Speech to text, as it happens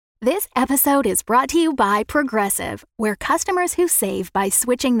This episode is brought to you by Progressive, where customers who save by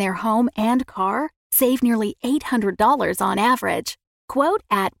switching their home and car save nearly $800 on average. Quote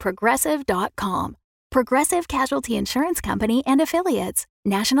at Progressive.com. Progressive Casualty Insurance Company and Affiliates.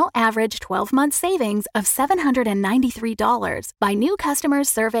 National average 12-month savings of $793 by new customers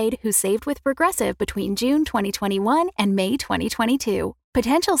surveyed who saved with Progressive between June 2021 and May 2022.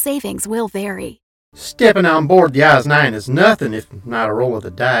 Potential savings will vary. Stepping on board the Oz-9 is nothing if not a roll of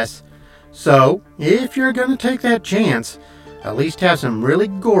the dice. So, if you're going to take that chance, at least have some really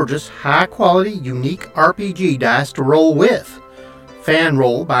gorgeous, high-quality, unique RPG dice to roll with. Fan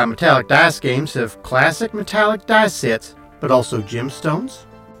Roll by Metallic Dice Games have classic metallic dice sets, but also gemstones,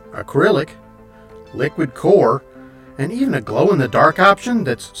 acrylic, liquid core, and even a glow-in-the-dark option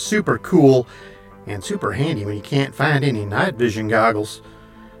that's super cool and super handy when you can't find any night vision goggles.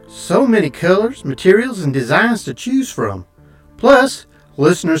 So many colors, materials, and designs to choose from. Plus,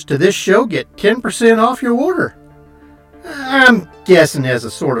 listeners to this show get 10% off your order. I'm guessing as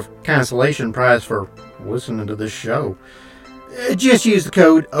a sort of consolation prize for listening to this show. Just use the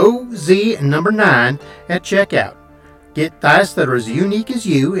code OZ9 at checkout. Get dice that are as unique as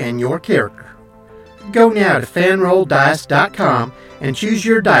you and your character. Go now to fanrolldice.com and choose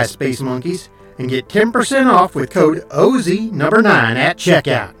your dice, Space Monkeys, and get 10% off with code OZ9 at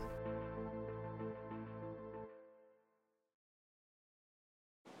checkout.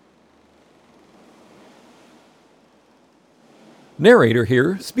 Narrator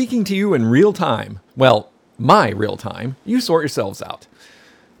here, speaking to you in real time. Well, my real time. You sort yourselves out.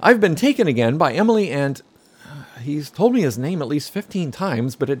 I've been taken again by Emily and... he's told me his name at least 15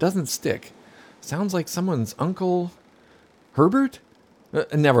 times, but it doesn't stick. Sounds like someone's uncle... Herbert?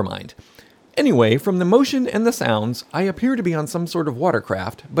 Never mind. Anyway, from the motion and the sounds, I appear to be on some sort of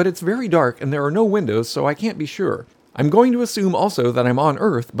watercraft, but it's very dark and there are no windows, so I can't be sure. I'm going to assume also that I'm on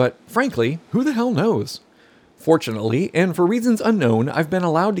Earth, but frankly, who the hell knows? Fortunately, and for reasons unknown, I've been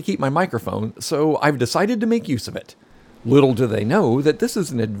allowed to keep my microphone, so I've decided to make use of it. Little do they know that this is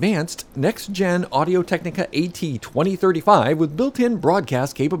an advanced, next-gen Audio-Technica AT2035 with built-in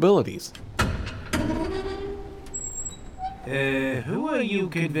broadcast capabilities. Who are you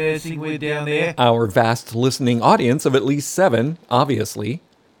conversing with down there? Our vast listening audience of at least 7, obviously.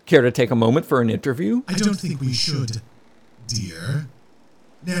 Care to take a moment for an interview? I don't think we should, dear.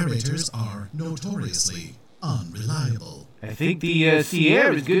 Narrators are notoriously unreliable. I think the sea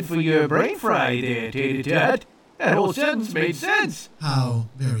air is good for your brain fry there, Tater-Tot. That whole sentence made sense. How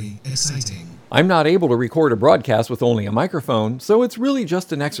very exciting. I'm not able to record a broadcast with only a microphone, so it's really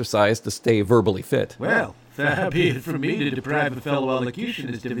just an exercise to stay verbally fit. Well, far be it from me to deprive a fellow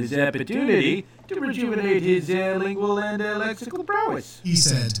elocutionist of his opportunity to rejuvenate his lingual and lexical prowess. He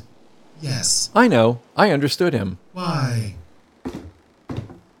said, yes. I know. I understood him. Why?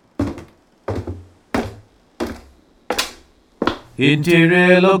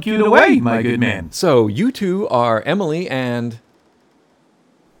 Interlocute away, my good man. So, you two are Emily and...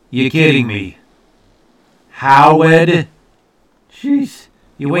 You kidding me? Howard? Jeez,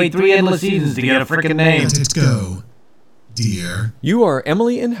 you wait 3 endless seasons to get a frickin' name. Let it go, dear. You are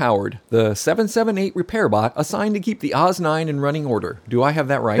Emily and Howard, the 778 repair bot assigned to keep the Oz-9 in running order. Do I have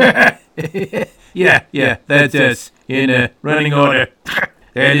that right? Yeah, that's us, in running order.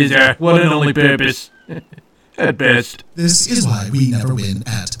 That is our one and only purpose. At best. This is why we never win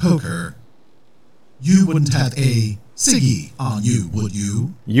at poker. You wouldn't have a ciggy on you, would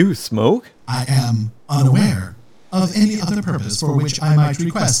you? You smoke? I am unaware of any other purpose for which I might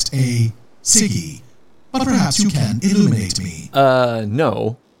request a ciggy, but perhaps you can illuminate me.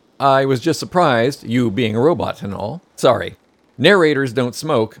 No. I was just surprised, you being a robot and all. Sorry. Narrators don't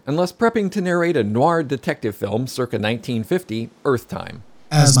smoke unless prepping to narrate a noir detective film circa 1950, Earth time.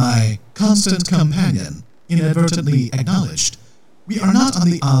 As my constant companion inadvertently acknowledged, we are not on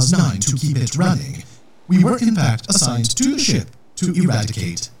the Oz-9 to keep it running. We were in fact assigned to the ship to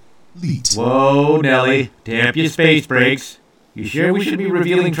eradicate Leet. Whoa, Nelly. Tap your space brakes. You sure we should be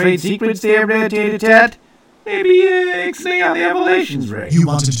revealing trade secrets there, Tater-Tot? Maybe stay on the Evelations ring. You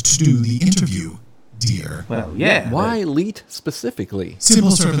wanted to do the interview, dear. Well, yeah. Why Leet specifically?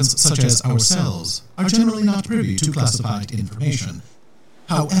 Civil servants such as ourselves are generally not privy to classified information.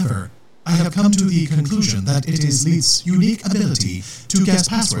 However, I have come to the conclusion that it is Leet's unique ability to guess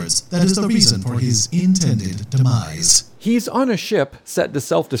passwords that is the reason for his intended demise. He's on a ship set to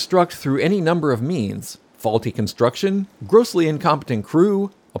self-destruct through any number of means. Faulty construction, grossly incompetent crew,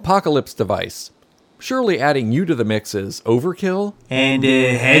 apocalypse device. Surely adding you to the mix is overkill? And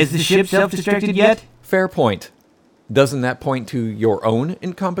has the ship self-destructed yet? Fair point. Doesn't that point to your own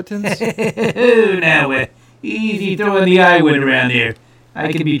incompetence? Now, easy throwing the I word around there.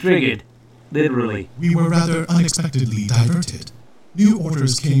 I can be triggered. Literally. We were rather unexpectedly diverted. New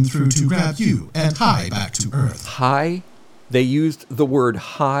orders came through to grab you and hie back to Earth. Hi? They used the word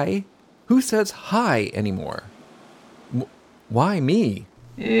hi? Who says hi anymore? Why me?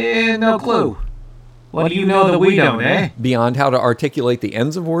 No clue. What do you know that we don't, eh? Beyond how to articulate the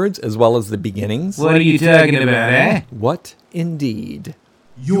ends of words as well as the beginnings? What are you talking about, eh? What indeed?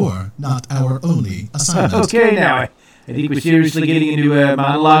 You're not our only assignment. Okay, now, I think we're seriously getting into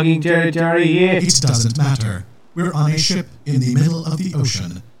monologuing territory here. It doesn't matter. We're on a ship in the middle of the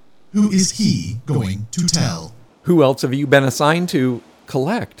ocean. Who is he going to tell? Who else have you been assigned to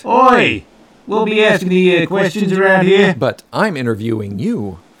collect? Oi! We'll be asking the questions around here. But I'm interviewing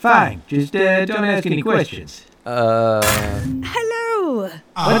you. Fine, just don't ask any questions. Hello. What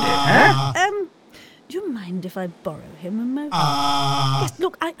the heck? Do you mind if I borrow him a moment? Yes,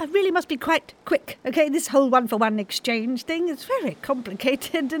 look, I really must be quite quick, okay? This whole one-for-one exchange thing is very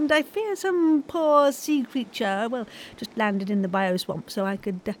complicated, and I fear some poor sea creature, well, just landed in the bioswamp, so I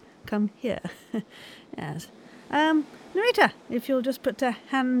could come here. Yes. Narrator, if you'll just put a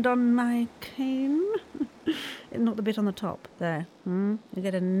hand on my cane. Not the bit on the top, there. You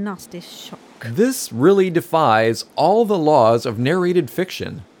get a nasty shock. This really defies all the laws of narrated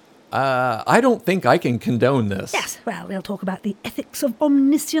fiction. I don't think I can condone this. Yes, well, we'll talk about the ethics of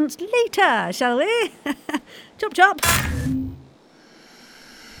omniscience later, shall we? Chop chop.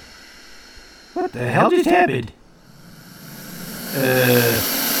 What the hell just happened?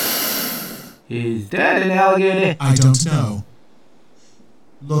 Is that an alligator? I don't know.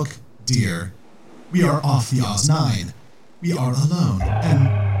 Look, dear, we are off the Oz-9. We are alone, and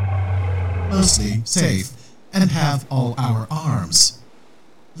mostly safe, and have all our arms.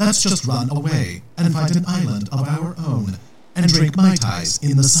 Let's just run away and find an island of our own and drink Mai Tais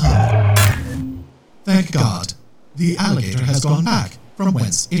in the sun. Thank God, the alligator has gone back from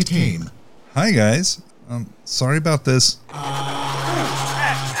whence it came. Hi, guys. Sorry about this.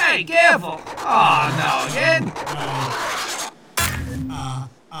 Hey, careful! Oh, no, again?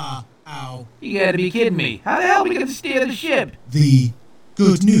 Ow. You gotta be kidding me. How the hell are we gonna steer the ship? The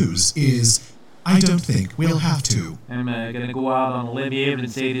good news is, I don't think we'll have to. I'm gonna go out on a limb here and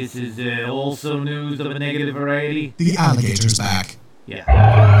say this is also news of a negative variety. The alligator's back. Yeah.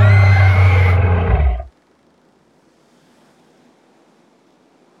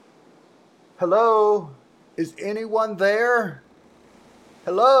 Hello? Is anyone there?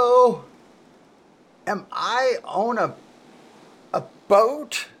 Hello? Am I on a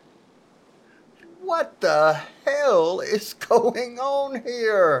boat? What the hell is going on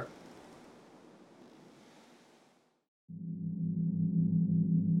here?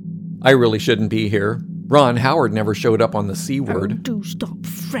 I really shouldn't be here. Ron Howard never showed up on the C Oh, word. do stop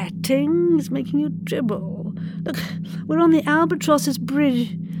fretting. It's making you dribble. Look, we're on the Albatross's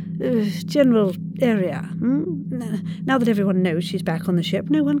bridge, general area. Now that everyone knows she's back on the ship,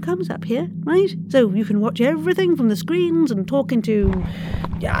 no one comes up here, right? So you can watch everything from the screens and talk into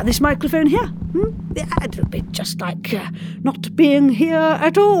this microphone here. Yeah, it'll be just like not being here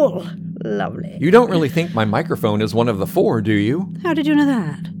at all. Lovely. You don't really think my microphone is one of the four, do you? How did you know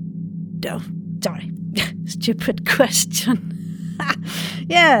that? Oh, sorry. Stupid question.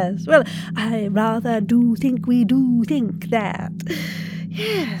 Yes, well, I rather do think we do think that.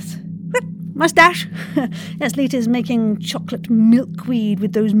 Yes. Mustache. Yes, Lita's making chocolate milkweed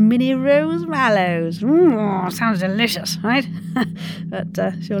with those mini rose mallows. Sounds delicious, right? But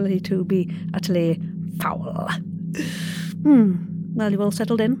surely to be utterly foul. Well, you all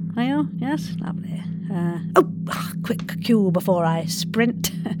settled in, are you? Yes? Lovely. Quick cue before I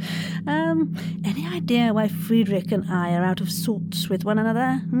sprint. Any idea why Friedrich and I are out of sorts with one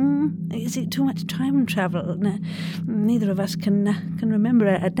another? Is it too much time travel? Neither of us can remember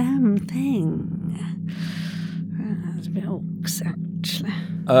a damn thing. That's a bit awkward, actually.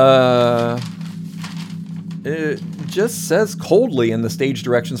 It just says coldly in the stage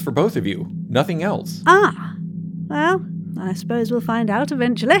directions for both of you. Nothing else. Well, I suppose we'll find out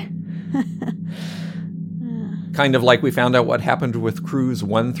eventually. Kind of like we found out what happened with crews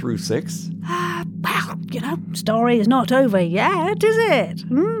 1 through 6? Well, story is not over yet, is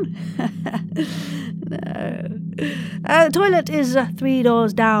it? No. The toilet is 3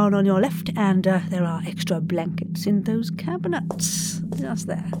 doors down on your left, and there are extra blankets in those cabinets. Just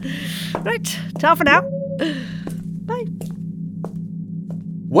there. Right, ta for now. Bye.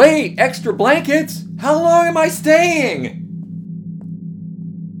 Wait, extra blankets? How long am I staying?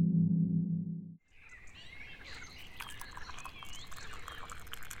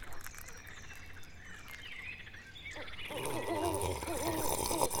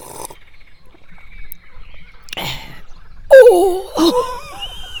 Oh!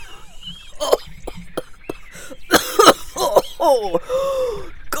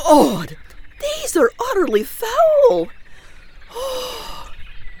 Oh, God! These are utterly foul!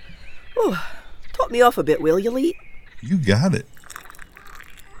 Top me off a bit, will you, Lee? You got it.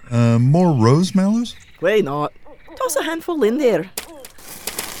 More rose mallows? Why not? Toss a handful in there.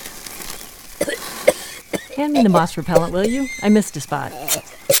 Hand me the moss repellent, will you? I missed a spot.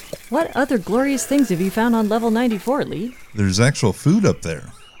 What other glorious things have you found on level 94, Lee? There's actual food up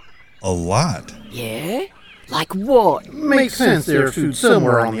there. A lot. Yeah? Like what? Makes sense there's food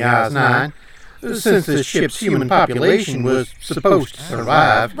somewhere on the IS-9, since this ship's human population was supposed to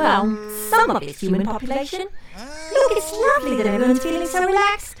survive. Well, some of its human population. Look, it's lovely that everyone's feeling so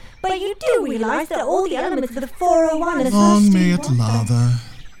relaxed, but you do realize that all the elements of the 401 are Long may it lather.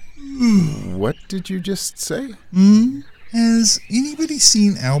 What did you just say? Has anybody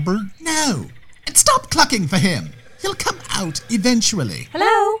seen Albert? No! And stop clucking for him! He'll come out eventually.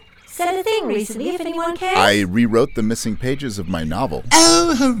 Hello? Said a thing recently, if anyone cares. I rewrote the missing pages of my novel.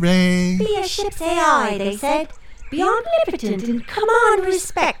 Oh, hooray! Be a ship's AI, they said. Beyond omnipotent and command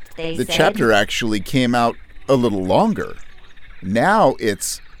respect, they said. The chapter actually came out a little longer. Now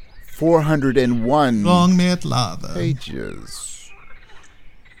it's 401 Long may it lather. pages.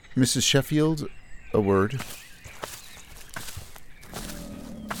 Mrs. Sheffield, a word.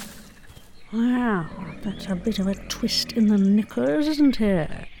 Wow, that's a bit of a twist in the knickers, isn't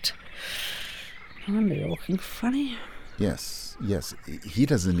it? No wonder you're looking funny. Yes. He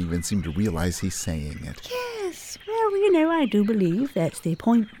doesn't even seem to realize he's saying it. Yes, well, I do believe that's the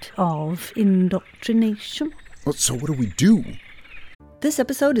point of indoctrination. Well, so what do we do? This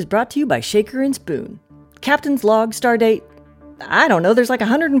episode is brought to you by Shaker and Spoon. Captain's log, stardate. I don't know, there's like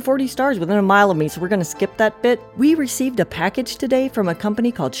 140 stars within a mile of me, so we're going to skip that bit. We received a package today from a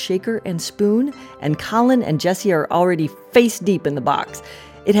company called Shaker and Spoon, and Colin and Jesse are already face deep in the box.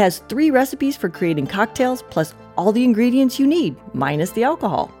 It has 3 recipes for creating cocktails, plus all the ingredients you need, minus the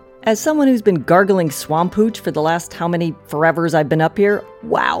alcohol. As someone who's been gargling swamp hooch for the last how many forevers I've been up here,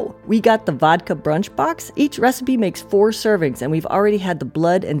 wow, we got the vodka brunch box. Each recipe makes 4 servings, and we've already had the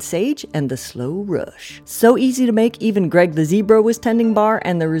blood and sage and the slow rush. So easy to make, even Greg the Zebra was tending bar,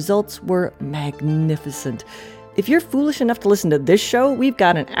 and the results were magnificent. If you're foolish enough to listen to this show, we've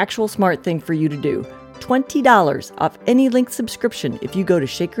got an actual smart thing for you to do. $20 off any linked subscription if you go to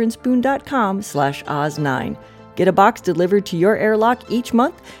shakerandspoon.com/Oz9. Get a box delivered to your airlock each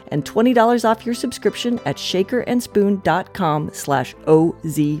month and $20 off your subscription at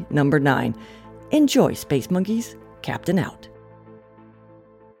shakerandspoon.com/OZ9. Enjoy, Space Monkeys. Captain out.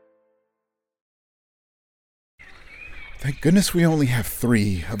 Thank goodness we only have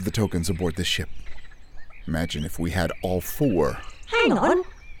 3 of the tokens aboard this ship. Imagine if we had all 4. Hang on.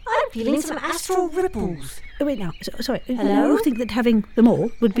 I'm feeling some astral ripples. Oh, wait now, sorry. Hello? You think that having them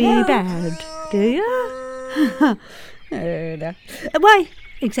all would be bad, do you? Oh, no. Why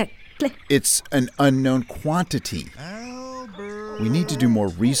exactly? It's an unknown quantity. We need to do more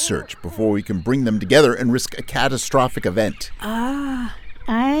research before we can bring them together and risk a catastrophic event. Ah,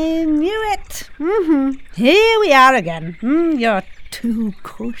 I knew it. Here we are again. You're too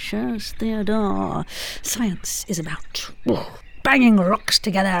cautious, Theodore. Science is about banging rocks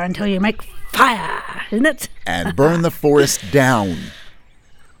together until you make fire, isn't it? And burn the forest down.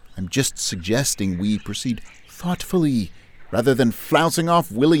 I'm just suggesting we proceed thoughtfully rather than flouncing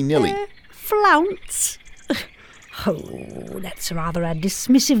off willy-nilly. Flounce? Oh, that's rather a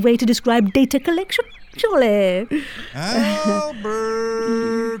dismissive way to describe data collection, surely. Albert!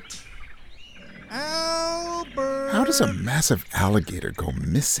 Albert! How does a massive alligator go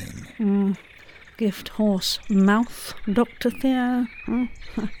missing? Gift horse mouth, Dr. Theo.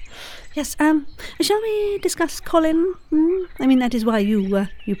 Yes, shall we discuss Colin? I mean, that is why you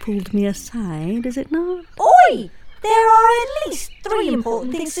pulled me aside, is it not? Oi! There are at least 3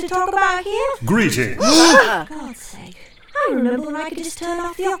 important things to talk about here. Greetings. For God's sake. I remember when I could just turn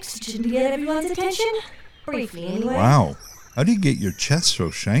off the oxygen to get everyone's attention. Briefly, anyway. Wow. How do you get your chest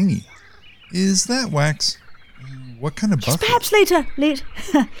so shiny? Is that wax? What kind of buffet? Perhaps later.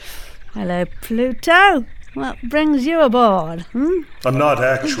 Hello, Pluto. What brings you aboard? I'm not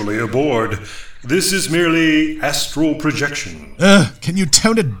actually aboard. This is merely astral projection. Can you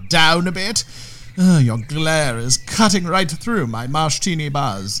tone it down a bit? Your glare is cutting right through my martini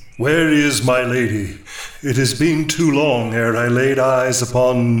buzz. Where is my lady? It has been too long ere I laid eyes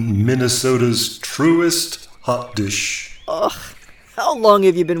upon Minnesota's truest hot dish. Ugh, how long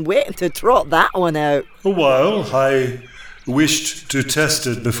have you been waiting to trot that one out? A while. I wished to test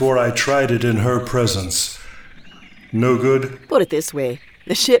it before I tried it in her presence. No good? Put it this way.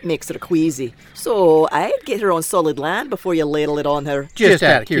 The ship makes her queasy, so I'd get her on solid land before you ladle it on her. Just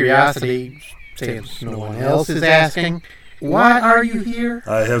out of curiosity, since no one else is asking, why are you here?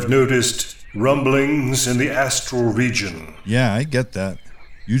 I have noticed rumblings in the astral region. Yeah, I get that.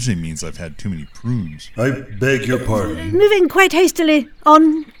 Usually means I've had too many prunes. I beg your pardon. Moving quite hastily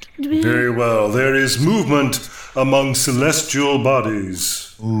on. Very well. There is movement among celestial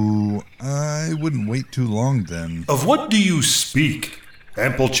bodies. Ooh, I wouldn't wait too long then. Of what do you speak,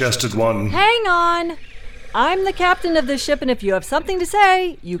 ample-chested one? Hang on. I'm the captain of this ship, and if you have something to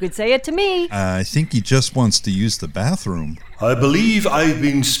say, you could say it to me. I think he just wants to use the bathroom. I believe I've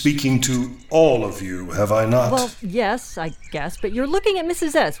been speaking to all of you, have I not? Well, yes, I guess, but you're looking at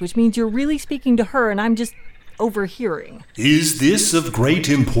Mrs. S, which means you're really speaking to her, and I'm just overhearing. Is this of great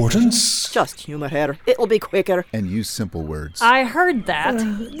importance? Just humor her. It'll be quicker. And use simple words. I heard that.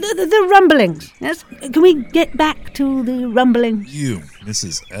 The rumblings. Yes? Can we get back to the rumblings? You,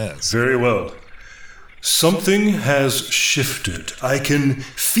 Mrs. S. Very well. Something has shifted. I can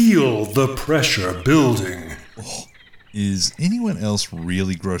feel the pressure building. Oh, is anyone else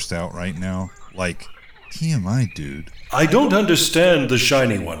really grossed out right now? Like, TMI, dude. I don't understand the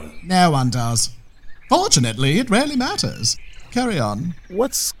shiny one. No one does. Fortunately, it rarely matters. Carry on.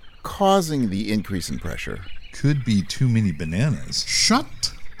 What's causing the increase in pressure? Could be too many bananas.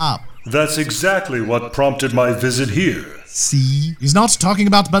 Shut up. That's exactly what prompted my visit here. See? He's not talking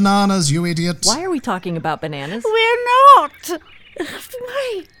about bananas, you idiot. Why are we talking about bananas? We're not!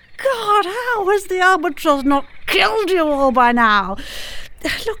 My God, how has the albatross not killed you all by now?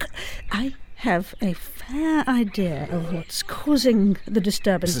 Look, I have a fair idea of what's causing the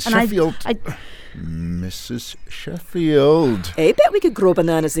disturbance. Mrs. Sheffield. Mrs. Sheffield. I bet we could grow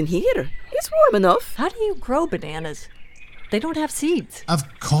bananas in here. It's warm enough. How do you grow bananas? They don't have seeds. Of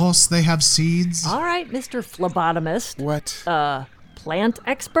course they have seeds. All right, Mr. Phlebotomist. What? Plant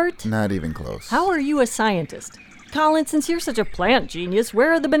expert? Not even close. How are you a scientist? Colin, since you're such a plant genius,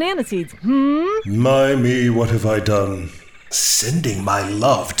 where are the banana seeds? My me, what have I done? Sending my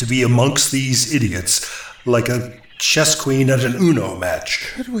love to be amongst these idiots, like a chess queen at an Uno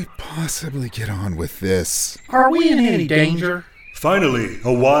match. Could we possibly get on with this? Are we in any danger? Finally,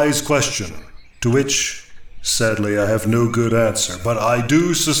 a wise question, to which, sadly, I have no good answer, but I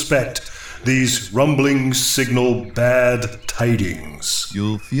do suspect these rumblings signal bad tidings.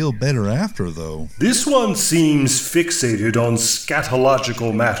 You'll feel better after, though. This one seems fixated on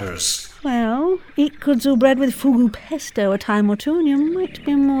scatological matters. Well, eat kudzu bread with fugu pesto a time or two and you might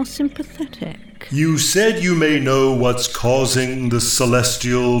be more sympathetic. You said you may know what's causing the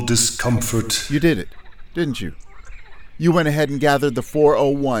celestial discomfort. You did it, didn't you? You went ahead and gathered the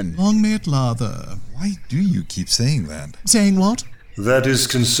 401. Long may it lather. Why do you keep saying that? Saying what? That is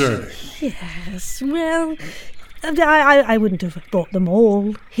concerning. Yes, well, I wouldn't have brought them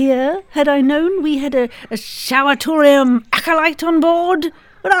all here had I known we had a showatorium acolyte on board,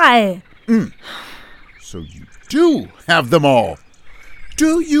 would I? So you do have them all.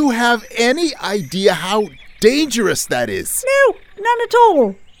 Do you have any idea how dangerous that is? No, none at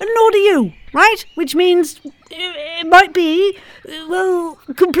all. And nor do you, right? Which means it might be, well,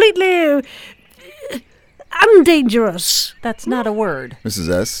 completely undangerous. That's not a word. Mrs.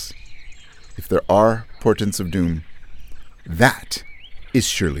 S., if there are portents of doom, that is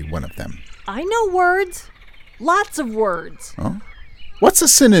surely one of them. I know words. Lots of words. Huh? What's a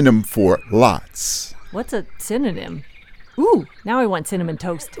synonym for lots? What's a synonym? Ooh, now I want cinnamon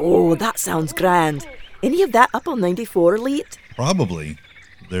toast. Oh, that sounds grand. Any of that up on 94, Elite? Probably.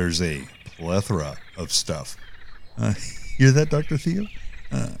 There's a plethora of stuff. Hear that, Dr. Theo?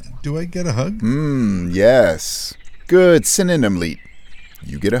 Do I get a hug? Yes. Good synonym, Leet.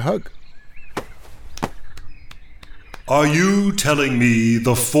 You get a hug. Are you telling me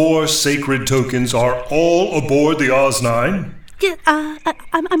the 4 sacred tokens are all aboard the Oz-9? Yeah,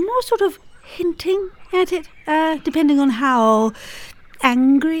 I'm more sort of hinting at it, depending on how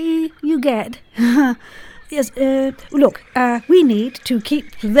angry you get. Yes, look, we need to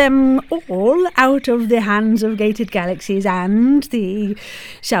keep them all out of the hands of gated galaxies and the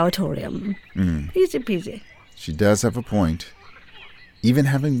showatorium. Easy peasy. She does have a point. Even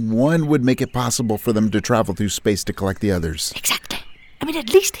having one would make it possible for them to travel through space to collect the others. Exactly. I mean,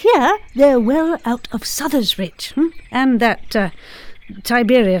 at least here, they're well out of Suther's reach. And that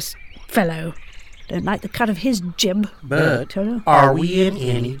Tiberius fellow. Don't like the cut of his jib. But are we in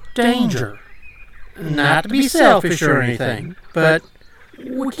any danger? Not to be selfish or anything, but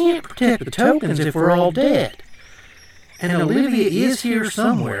we can't protect the tokens if we're all dead. And Olivia is here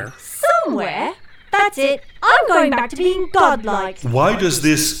somewhere. Somewhere? That's it. I'm going back to being godlike. Why does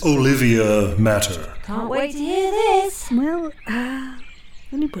this Olivia matter? Can't wait to hear this. Well,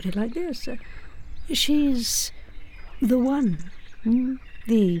 let me put it like this. She's the one.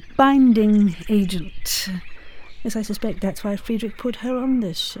 The binding agent. Yes, I suspect that's why Friedrich put her on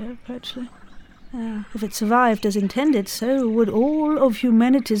this ship, actually. If it survived as intended, so would all of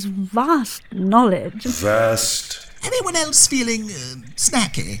humanity's vast knowledge. Vast. Anyone else feeling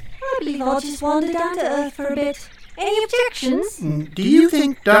snacky? I believe I'll just wander down to Earth for a bit. Any objections? Do you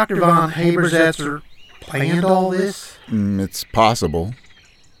think Dr. von Habersetzer planned all this? It's possible.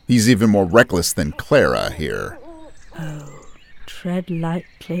 He's even more reckless than Clara here. Oh, tread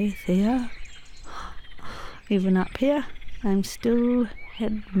lightly, Thea. Even up here, I'm still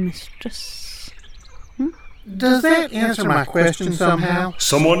headmistress. Does that answer my question somehow?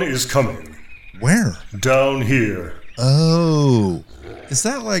 Someone is coming. Where? Down here. Oh, is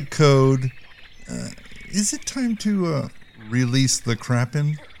that like code? Is it time to release the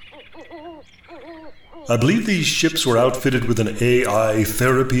Kraken? I believe these ships were outfitted with an AI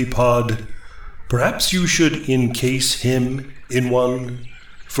therapy pod. Perhaps you should encase him in one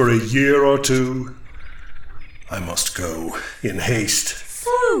for a year or two. I must go in haste.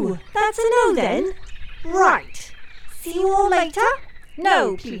 So, that's a no then? Right. See you all later?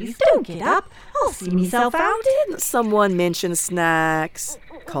 No, please, don't get up. I'll see myself out. Didn't someone mention snacks?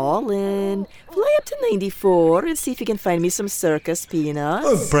 Call in. Fly up to 94 and see if you can find me some circus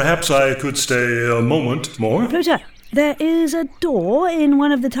peanuts. Perhaps I could stay a moment more. Pluto, there is a door in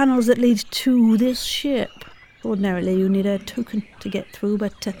one of the tunnels that leads to this ship. Ordinarily, you need a token to get through,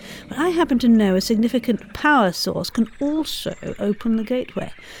 but I happen to know a significant power source can also open the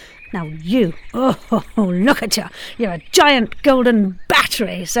gateway. Now you, look at you. You're a giant golden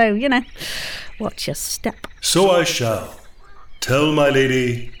battery, so, watch your step. So I shall. Tell my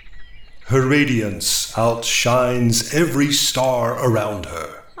lady, her radiance outshines every star around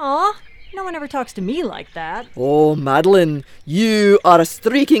her. Aw, no one ever talks to me like that. Oh, Madeline, you are a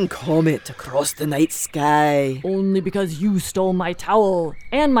streaking comet across the night sky. Only because you stole my towel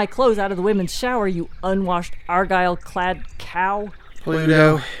and my clothes out of the women's shower, you unwashed Argyle-clad cow.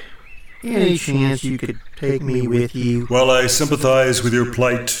 Pluto, any chance you could take me with you? While I sympathize with your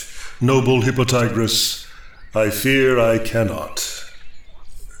plight, noble Hippotigris, I fear I cannot.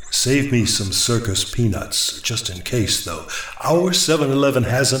 Save me some circus peanuts, just in case, though. Our 7-Eleven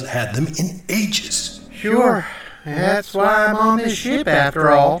hasn't had them in ages. Sure. That's why I'm on this ship,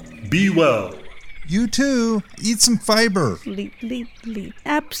 after all. Be well. You too. Eat some fiber. Leap.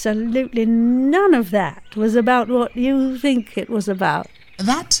 Absolutely none of that was about what you think it was about.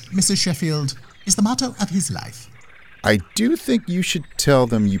 That, Mrs. Sheffield, is the motto of his life. I do think you should tell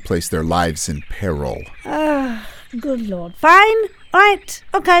them you place their lives in peril. Good Lord. Fine. Right.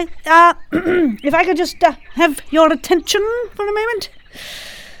 Okay. If I could just have your attention for a moment.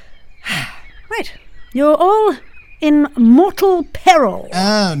 Right. You're all in mortal peril.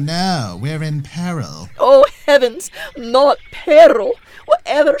 Oh, no. We're in peril. Oh, heavens. Not peril.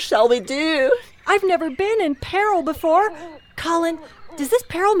 Whatever shall we do? I've never been in peril before. Colin, does this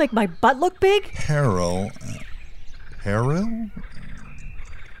peril make my butt look big? Peril? Peril?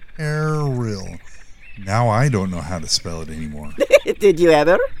 Peril. Now I don't know how to spell it anymore. Did you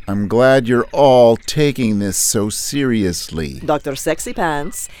ever? I'm glad you're all taking this so seriously. Dr. Sexy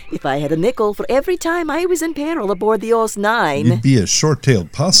Pants, if I had a nickel for every time I was in peril aboard the OS 9... You'd be a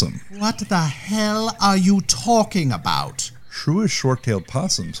short-tailed possum. What the hell are you talking about? Truest short-tailed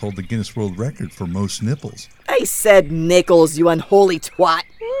possums hold the Guinness World Record for most nipples. I said nickels, you unholy twat.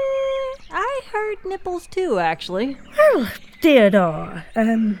 I heard nipples too, actually. Oh, Theodore.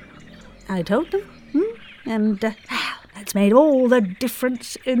 I told them. And that's made all the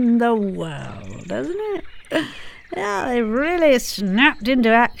difference in the world, hasn't it? Yeah, they've really snapped into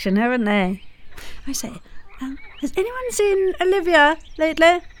action, haven't they? I say, has anyone seen Olivia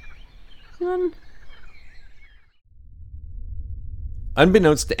lately? Anyone?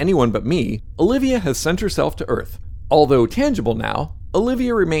 Unbeknownst to anyone but me, Olivia has sent herself to Earth. Although tangible now,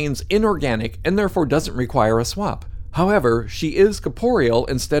 Olivia remains inorganic and therefore doesn't require a swap. However, she is corporeal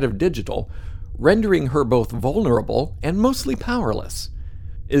instead of digital, rendering her both vulnerable and mostly powerless.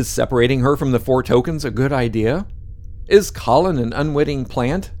 Is separating her from the 4 tokens a good idea? Is Colin an unwitting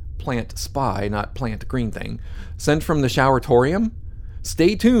plant spy, not plant green thing, sent from the showertorium?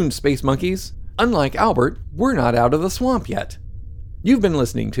 Stay tuned, space monkeys. Unlike Albert, we're not out of the swamp yet. You've been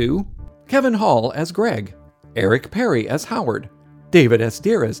listening to Kevin Hall as Greg, Eric Perry as Howard, David S.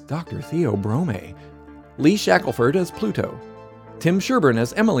 Deere as Dr. Theo Brome, Lee Shackelford as Pluto, Tim Sherburne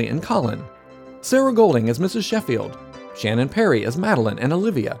as Emily and Colin, Sarah Golding as Mrs. Sheffield, Shannon Perry as Madeline and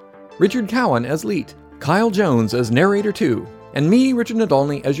Olivia, Richard Cowan as Leet, Kyle Jones as Narrator 2, and me, Richard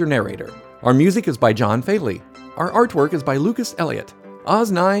Nadolny, as your narrator. Our music is by John Faley. Our artwork is by Lucas Elliott.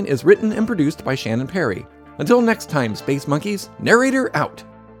 Oz 9 is written and produced by Shannon Perry. Until next time, Space Monkeys, narrator out.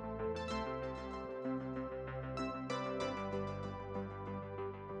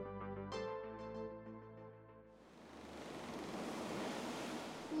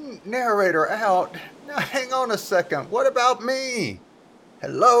 Narrator out? Now hang on a second. What about me?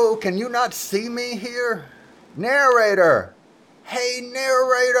 Hello, can you not see me here? Narrator! Hey,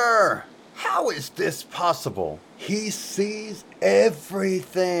 narrator! How is this possible? He sees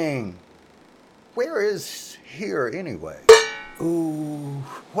everything. Where is here anyway? Ooh,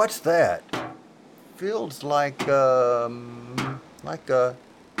 what's that? Feels like a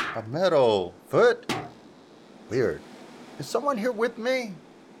metal foot. Weird. Is someone here with me?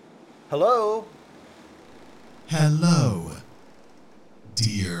 Hello? Hello,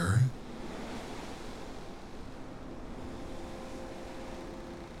 dear.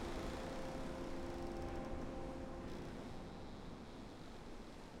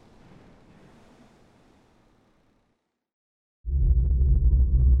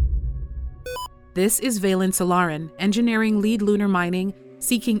 This is Valen Solarin, engineering lead lunar mining,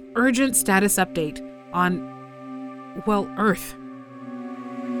 seeking urgent status update on, Earth.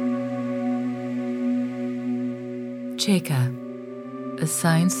 Cheka, a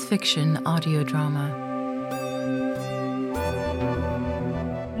science fiction audio drama.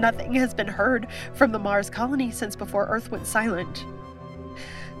 Nothing has been heard from the Mars colony since before Earth went silent.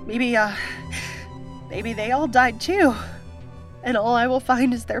 Maybe they all died too, and all I will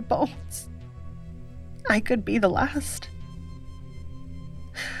find is their bones. I could be the last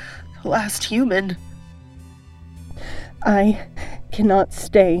human. I cannot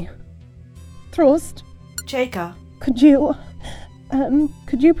stay. Trost? Cheka. Could you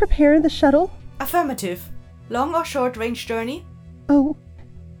prepare the shuttle? Affirmative. Long or short range journey? Oh,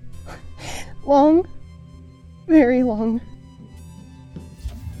 long. Very long.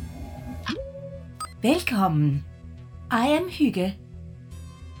 Velkommen. I am Hygge.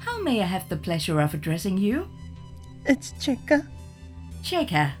 How may I have the pleasure of addressing you? It's Cheka.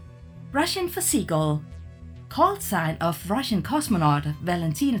 Cheka, Russian for seagull. Call sign of Russian cosmonaut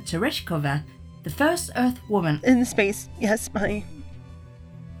Valentina Tereshkova, the first Earth woman. In space, yes, my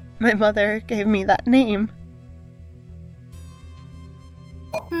mother gave me that name.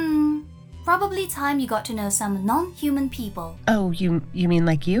 Probably time you got to know some non-human people. Oh, you mean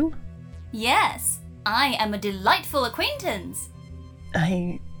like you? Yes, I am a delightful acquaintance.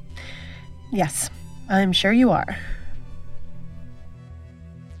 Yes, I'm sure you are.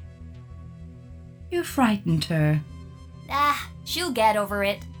 You frightened her. She'll get over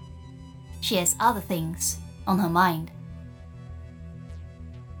it. She has other things on her mind.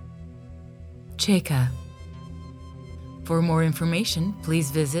 Cheka. For more information, please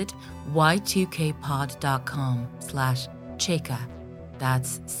visit y2kpod.com/Cheka.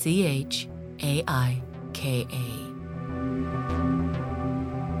 That's CHAIKA.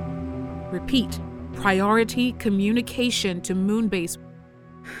 Repeat. Priority communication to Moonbase.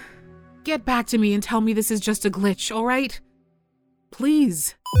 Get back to me and tell me this is just a glitch, all right?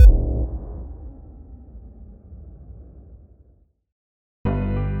 Please.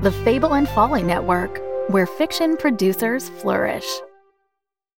 The Fable and Folly Network, where fiction producers flourish.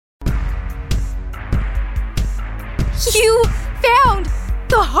 You found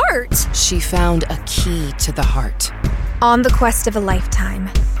the heart! She found a key to the heart. On the quest of a lifetime,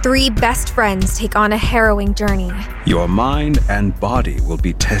 3 best friends take on a harrowing journey. Your mind and body will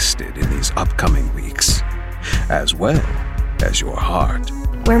be tested in these upcoming weeks, as well as your heart.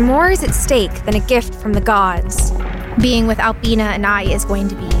 Where more is at stake than a gift from the gods. Being with Albina and I is going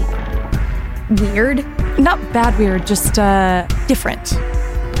to be weird. Not bad weird, just different.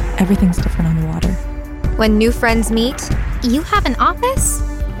 Everything's different on the water. When new friends meet, you have an office?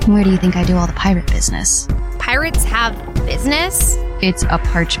 Where do you think I do all the pirate business? Pirates have business? It's a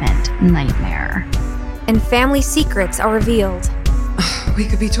parchment nightmare. And family secrets are revealed. We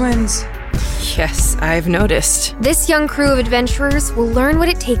could be twins. Yes, I've noticed. This young crew of adventurers will learn what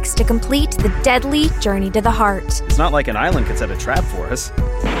it takes to complete the deadly journey to the heart. It's not like an island could set a trap for us.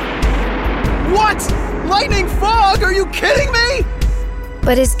 What? Lightning fog? Are you kidding me?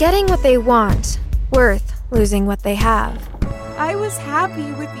 But is getting what they want worth losing what they have? I was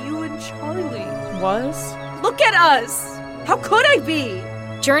happy with you and Charlie. Was? Look at us! How could I be?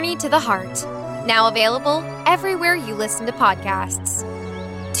 Journey to the Heart. Now available everywhere you listen to podcasts.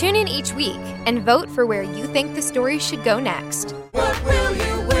 Tune in each week and vote for where you think the story should go next. What will